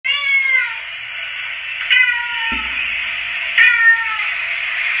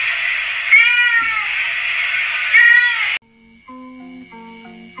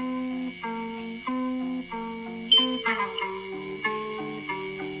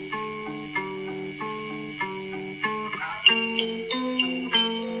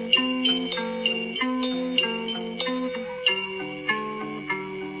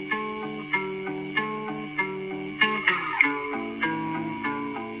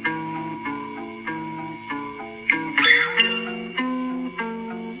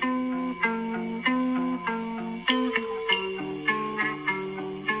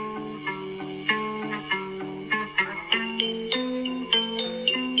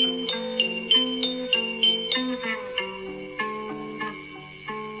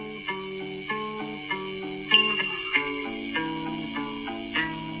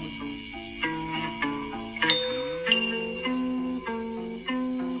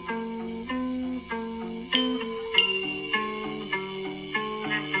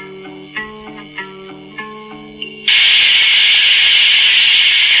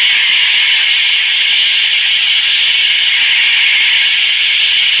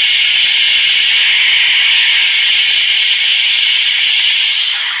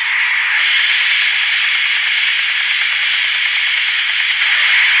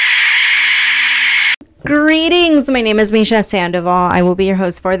Greetings, my name is Misha Sandoval. I will be your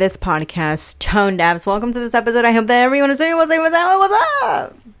host for this podcast, Tonedefs. Welcome to this episode. I hope that everyone is doing what's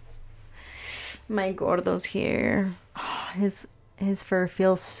up. My gordo's here. Oh, his fur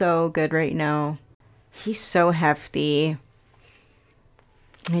feels so good right now. He's so hefty.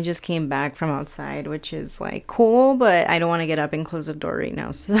 I just came back from outside, which is like cool, but I don't want to get up and close the door right now.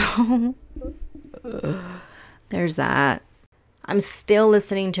 So there's that. I'm still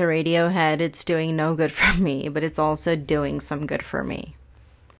listening to Radiohead. It's doing no good for me, but it's also doing some good for me.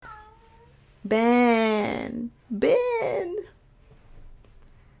 Ben.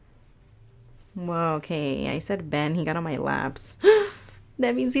 Whoa, okay. I said Ben. He got on my laps.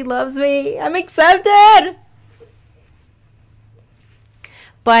 That means he loves me. I'm accepted.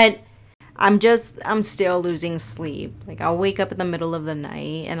 But I'm still losing sleep. Like, I'll wake up in the middle of the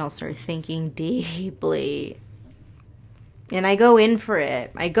night and I'll start thinking deeply. And I go in for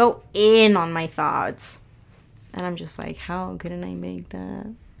it. I go in on my thoughts. And I'm just like, how couldn't I make that?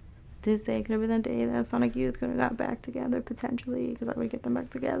 This day could have been the day that Sonic Youth could have got back together, potentially. Because I would get them back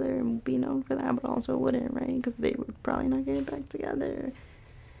together and be known for that. But also wouldn't, right? Because they would probably not get back together.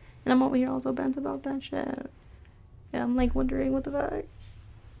 And I'm over here also bent about that shit. And I'm like wondering what the fuck.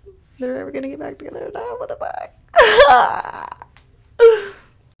 They're ever going to get back together or not? What the fuck?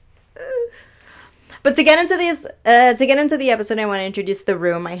 But to get into the episode, I want to introduce the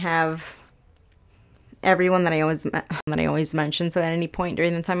room. I have everyone that I always mention. So at any point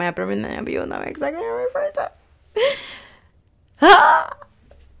during the time I have to remember them, you will know exactly what I'm referring to.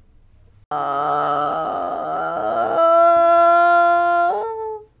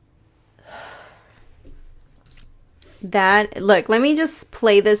 Look, let me just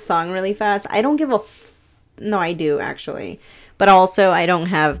play this song really fast. I don't give a no, I do actually. But also, I don't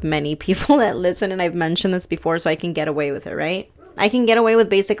have many people that listen, and I've mentioned this before, so I can get away with it, right? I can get away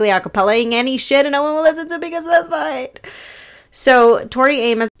with basically acapellaing any shit, and no one will listen to it because that's fine. So, Tori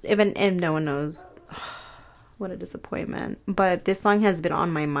Amos, even if no one knows, what a disappointment. But this song has been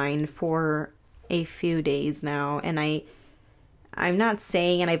on my mind for a few days now, and I'm not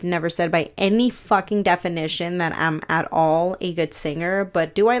saying, and I've never said by any fucking definition that I'm at all a good singer,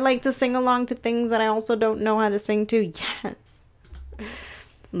 but do I like to sing along to things that I also don't know how to sing to? Yes.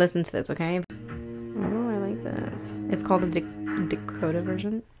 Listen to this, okay? Oh, I like this. It's called the Dakota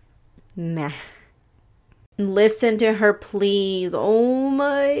version. Nah. Listen to her, please. Oh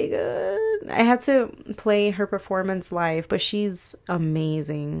my god. I had to play her performance live, but she's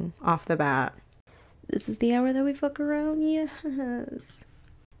amazing off the bat. This is the hour that we fuck around, yes.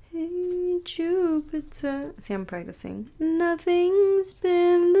 Hey, Jupiter. See, I'm practicing. Nothing's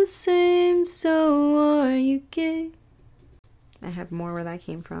been the same, so are you gay? I have more where that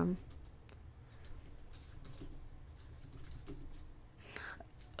came from.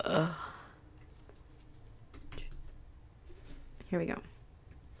 Here we go.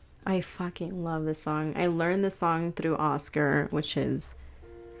 I fucking love this song. I learned this song through Oscar, which is...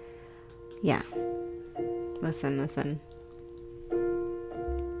 yeah. Listen.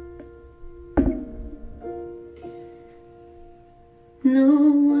 No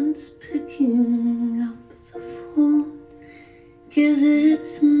one's picking up the phone, 'cause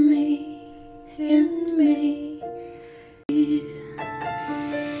it's me and me.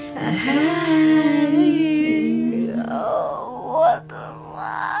 Oh, what the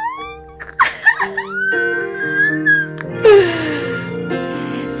fuck?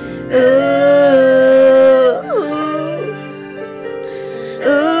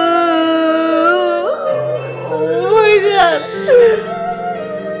 Oh my god.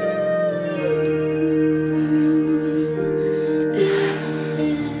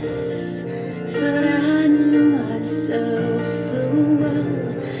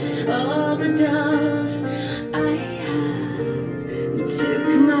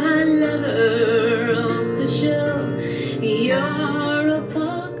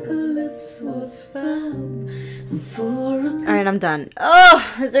 Alright, I'm done.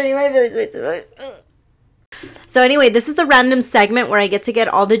 Oh, it's hurting my feelings way too much. So anyway, this is the random segment where I get to get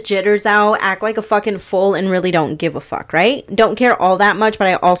all the jitters out, act like a fucking fool, and really don't give a fuck, right? Don't care all that much, but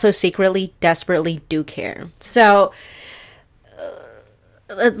I also secretly, desperately do care. So,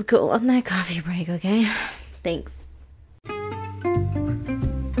 let's go on that coffee break, okay? Thanks.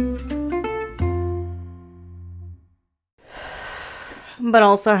 But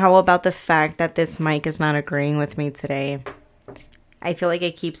also, how about the fact that this mic is not agreeing with me today? I feel like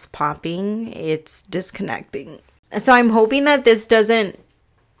it keeps popping. It's disconnecting. So I'm hoping that this doesn't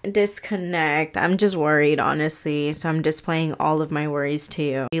disconnect. I'm just worried, honestly. So I'm displaying all of my worries to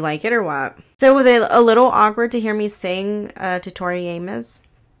you. Do you like it or what? So was it a little awkward to hear me sing to Tori Amos?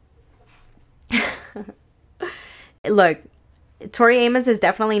 Look, Tori Amos is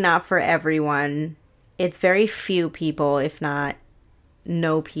definitely not for everyone. It's very few people, if not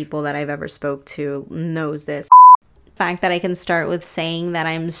no people that I've ever spoke to knows this. The fact that I can start with saying that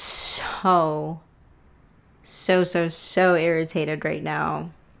I'm so irritated right now.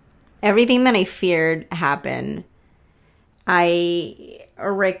 Everything that I feared happened. I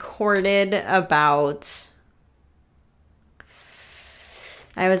recorded about...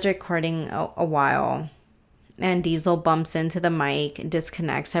 I was recording a while, and Diesel bumps into the mic,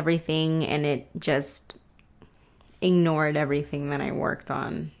 disconnects everything, and it just ignored everything that I worked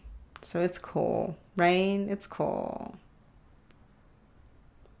on. So it's cool, right? It's cool.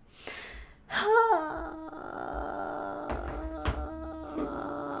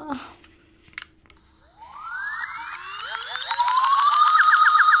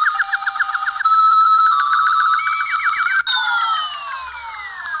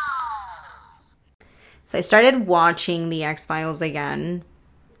 So I started watching The X-Files again,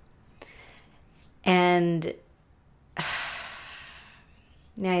 and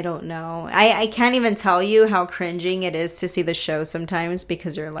I don't know. I can't even tell you how cringing it is to see the show sometimes,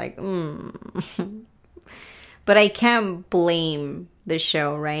 because you're like, But I can't blame the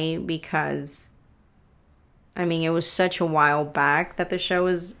show, right? Because, I mean, it was such a while back that the show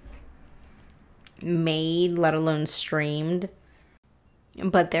was made, let alone streamed.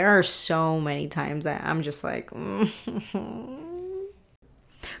 But there are so many times that I'm just like... But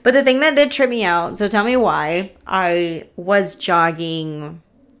the thing that did trip me out, so tell me why. I was jogging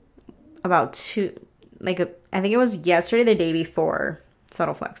about I think it was yesterday, the day before.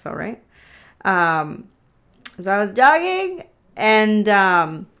 Subtle flex though, right? So I was jogging, and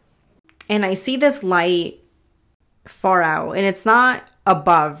I see this light far out, and it's not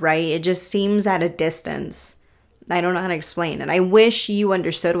above, right? It just seems at a distance. I don't know how to explain it. I wish you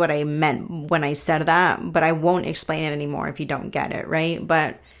understood what I meant when I said that, but I won't explain it anymore if you don't get it, right?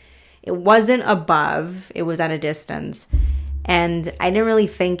 But it wasn't above, it was at a distance. And I didn't really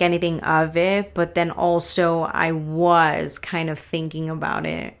think anything of it, but then also I was kind of thinking about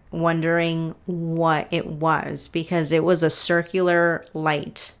it, wondering what it was, because it was a circular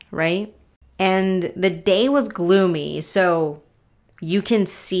light, right? And the day was gloomy, so you can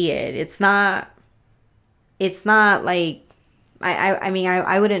see it. It's not like, I mean,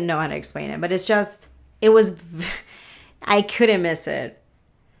 I wouldn't know how to explain it, but it's just, it was, I couldn't miss it.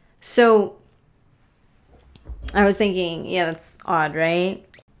 So I was thinking, yeah, that's odd, right?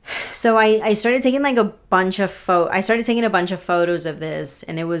 So I started taking like a bunch of photos of this,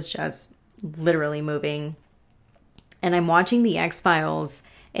 and it was just literally moving. And I'm watching The X-Files,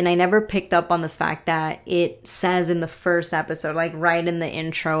 and I never picked up on the fact that it says in the first episode, like right in the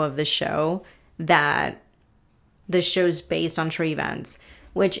intro of the show, that the show's based on true events,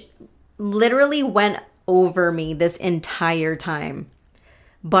 which literally went over me this entire time.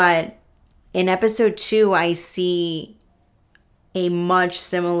 But in episode 2, I see a much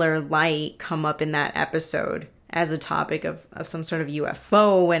similar light come up in that episode as a topic of some sort of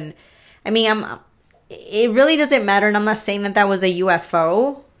UFO. And I mean, it really doesn't matter. And I'm not saying that was a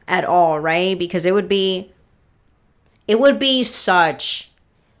UFO at all, right? Because it would be such,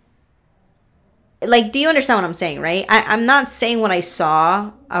 like, do you understand what I'm saying, right? I'm not saying what I saw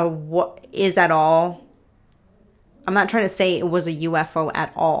what is at all. I'm not trying to say it was a UFO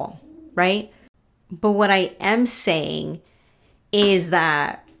at all, right? But what I am saying is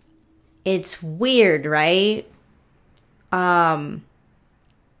that it's weird, right? And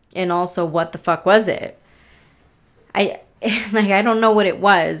also, what the fuck was it? I don't know what it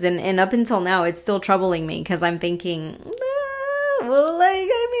was. And up until now, it's still troubling me, because I'm thinking,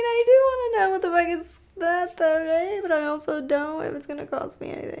 I do want to know what the fuck is that though, right? But I also don't, if it's going to cost me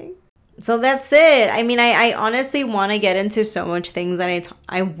anything. So that's it. I mean, I honestly want to get into so much things that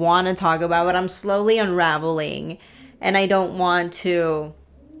I want to talk about, but I'm slowly unraveling. And I just don't want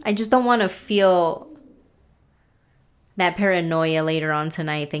to feel that paranoia later on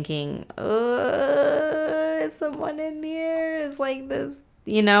tonight, thinking, is someone in here? It's like this.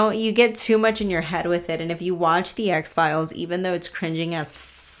 You know, you get too much in your head with it. And if you watch The X-Files, even though it's cringing as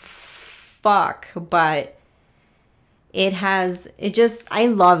fuck, but I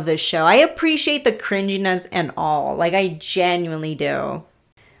love this show. I appreciate the cringiness and all. Like, I genuinely do.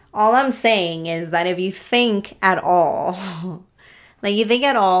 All I'm saying is that if you think at all, like, you think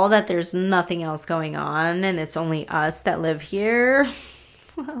at all that there's nothing else going on and it's only us that live here,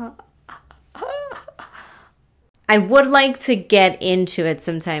 I would like to get into it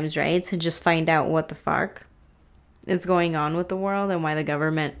sometimes, right? To just find out what the fuck is going on with the world and why the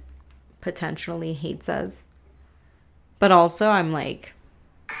government potentially hates us. But also, I'm like,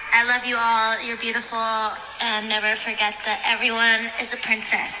 I love you all. You're beautiful. And never forget that everyone is a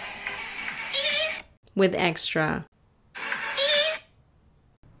princess. With extra.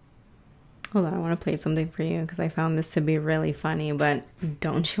 Hold on, I want to play something for you because I found this to be really funny, but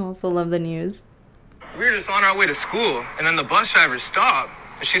don't you also love the news? We were just on our way to school, and then the bus driver stopped.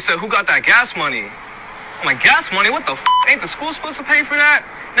 And she said, "Who got that gas money?" I'm like, "Gas money? What the f***? Ain't the school supposed to pay for that?"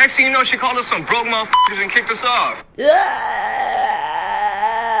 Next thing you know, she called us some broke motherfuckers and kicked us off.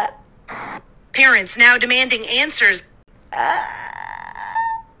 Parents now demanding answers.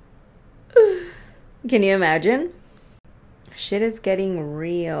 Can you imagine? Shit is getting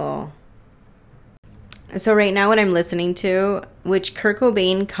real. So right now what I'm listening to, which Kurt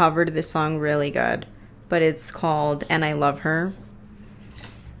Cobain covered this song really good, but it's called And I Love Her.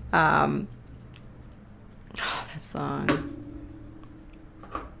 Oh, that song.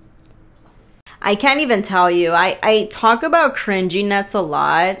 I can't even tell you. I talk about cringiness a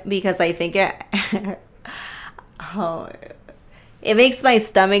lot because I think it it makes my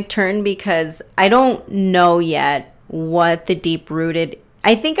stomach turn because I don't know yet what the deep-rooted...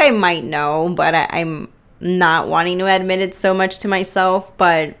 I think I might know, but I'm not wanting to admit it so much to myself,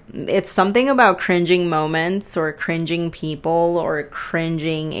 but it's something about cringing moments or cringing people or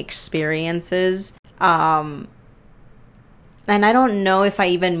cringing experiences. And I don't know if I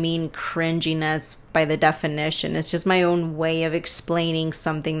even mean cringiness by the definition. It's just my own way of explaining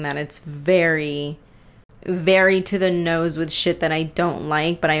something that it's very, very to the nose with shit that I don't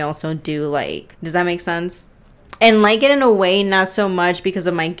like, but I also do like. Does that make sense? And like it in a way, not so much because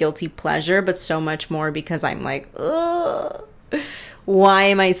of my guilty pleasure, but so much more because I'm like, ugh, why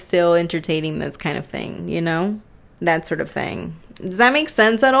am I still entertaining this kind of thing? You know? That sort of thing. Does that make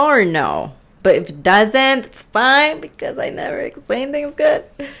sense at all or no? But if it doesn't, it's fine because I never explain things good.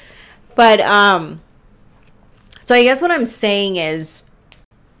 But, so I guess what I'm saying is,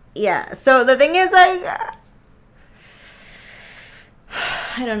 yeah. So the thing is, I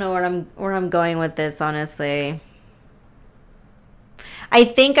don't know where I'm going with this, honestly. I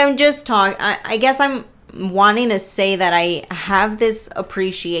think I'm just I guess I'm wanting to say that I have this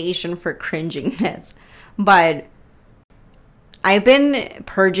appreciation for cringiness, but I've been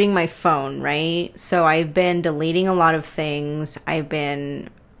purging my phone, right? So I've been deleting a lot of things. I've been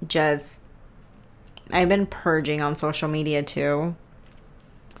purging on social media too.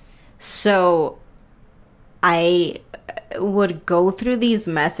 So I would go through these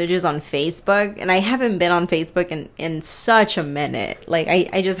messages on Facebook, and I haven't been on Facebook in such a minute. Like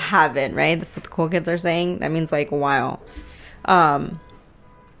I just haven't, right? That's what the cool kids are saying. That means like a while. But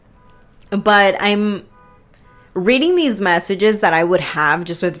I'm reading these messages that I would have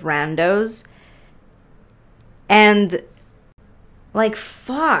just with randos, and like,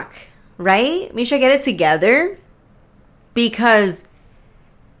 fuck, right? Misha, get it together, because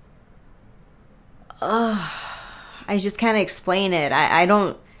I just can't explain it.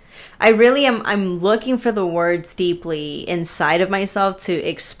 I'm looking for the words deeply inside of myself to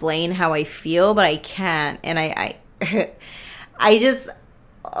explain how I feel, but I can't. And I just,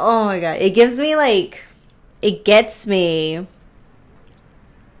 oh my God, it gives me like, it gets me,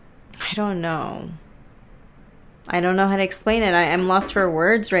 I don't know how to explain it. I'm lost for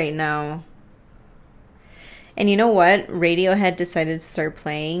words right now. And you know what? Radiohead decided to start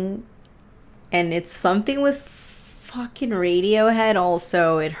playing, and it's something with fucking Radiohead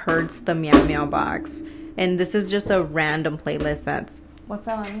also. It hurts the Meow Meow box. And this is just a random playlist that's... What's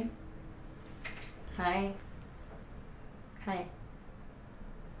that, mommy? Hi. Hi.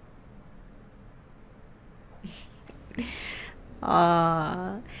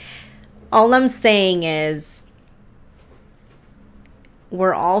 All I'm saying is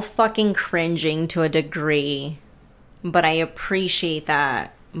we're all fucking cringing to a degree, but I appreciate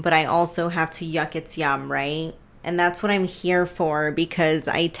that. But I also have to yuck its yum, right? And that's what I'm here for, because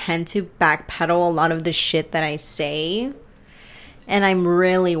I tend to backpedal a lot of the shit that I say. And I'm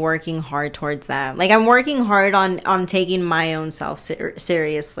really working hard towards that. Like, I'm working hard on taking my own self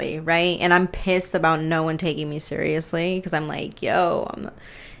seriously, right? And I'm pissed about no one taking me seriously, because I'm like, yo, I'm not,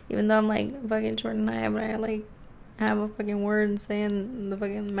 even though I'm like fucking short and high, but I like have a fucking word saying the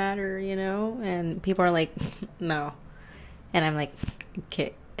fucking matter, you know? And people are like, no. And I'm like,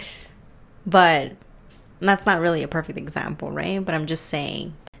 okay. But that's not really a perfect example, right? But I'm just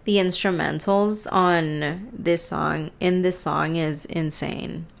saying. The instrumentals on this song, is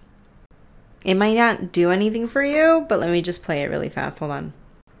insane. It might not do anything for you, but let me just play it really fast. Hold on.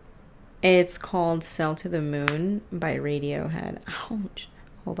 It's called Sail to the Moon by Radiohead. Ouch.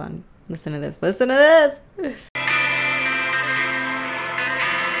 Hold on. Listen to this. Listen to this.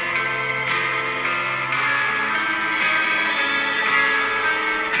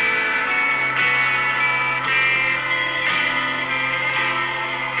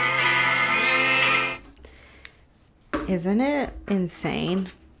 Isn't it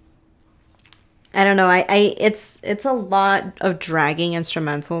insane? I don't know. It's a lot of dragging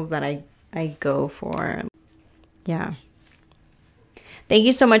instrumentals that I go for. Yeah. Thank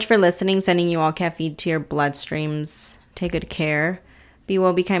you so much for listening. Sending you all cat feed to your bloodstreams. Take good care. Be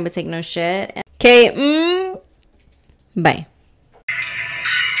well, be kind, but take no shit. Okay. Bye.